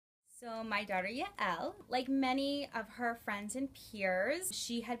So my daughter Yael, like many of her friends and peers,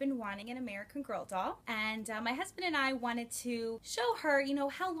 she had been wanting an American Girl doll, and my husband and I wanted to show her,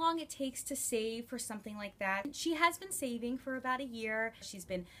 how long it takes to save for something like that. She has been saving for about a year. She's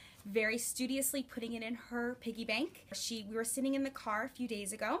been very studiously putting it in her piggy bank. We were sitting in the car a few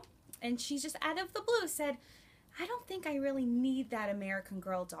days ago, and she just out of the blue said, I don't think I really need that American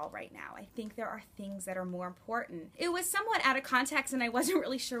Girl doll right now. I think there are things that are more important. It was somewhat out of context and I wasn't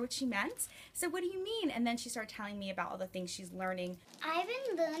really sure what she meant. So what do you mean? And then she started telling me about all the things she's learning. I've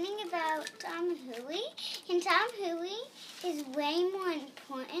been learning about Tom Hui, and Tom Hui is way more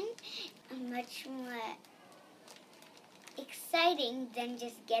important and much more exciting than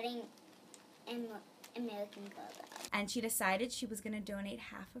just getting an American Girl doll. And she decided she was going to donate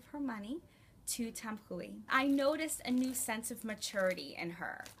half of her money to Tamchui. I noticed a new sense of maturity in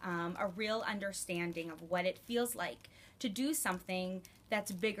her, a real understanding of what it feels like to do something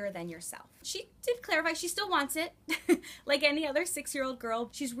that's bigger than yourself. She did clarify she still wants it, like any other 6-year-old girl.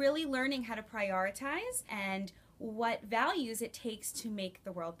 She's really learning how to prioritize and what values it takes to make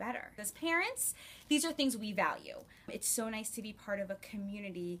the world better. As parents, these are things we value. It's so nice to be part of a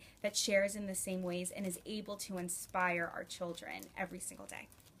community that shares in the same ways and is able to inspire our children every single day.